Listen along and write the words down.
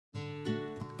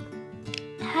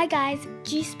Hi guys,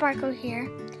 G Sparkle here,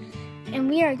 and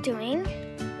we are doing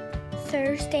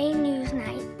Thursday News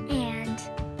Night, and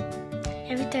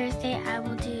every Thursday I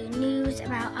will do news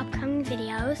about upcoming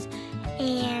videos,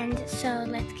 and so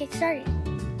let's get started.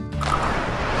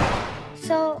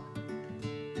 So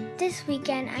this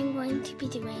weekend I'm going to be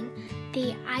doing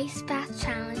the Ice Bath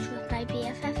Challenge with my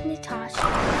BFF Natasha,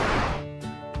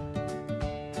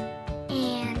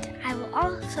 and I will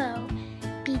also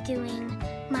be doing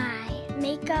my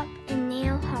makeup and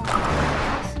nail haul.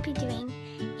 I'll also be doing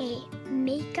a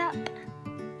makeup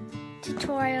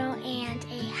tutorial and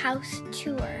a house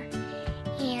tour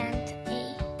and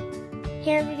a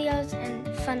hair videos and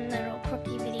fun little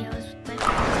quirky videos with my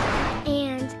friends.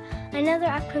 And another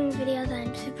upcoming video that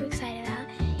I'm super excited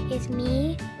about is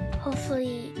me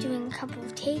hopefully doing a couple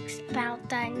of takes about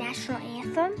the national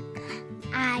anthem.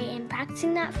 I am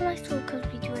practicing that for my school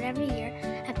because we do it every year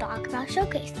at the Acapella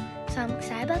Showcase. So I'm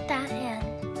excited about that,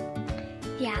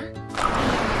 and yeah.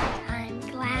 And I'm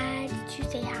glad to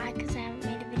say hi because I haven't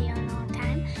made a video in a long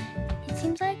time. It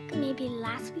seems like maybe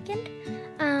last weekend.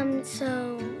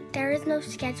 So there is no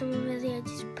schedule really. I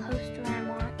just post when I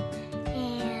want.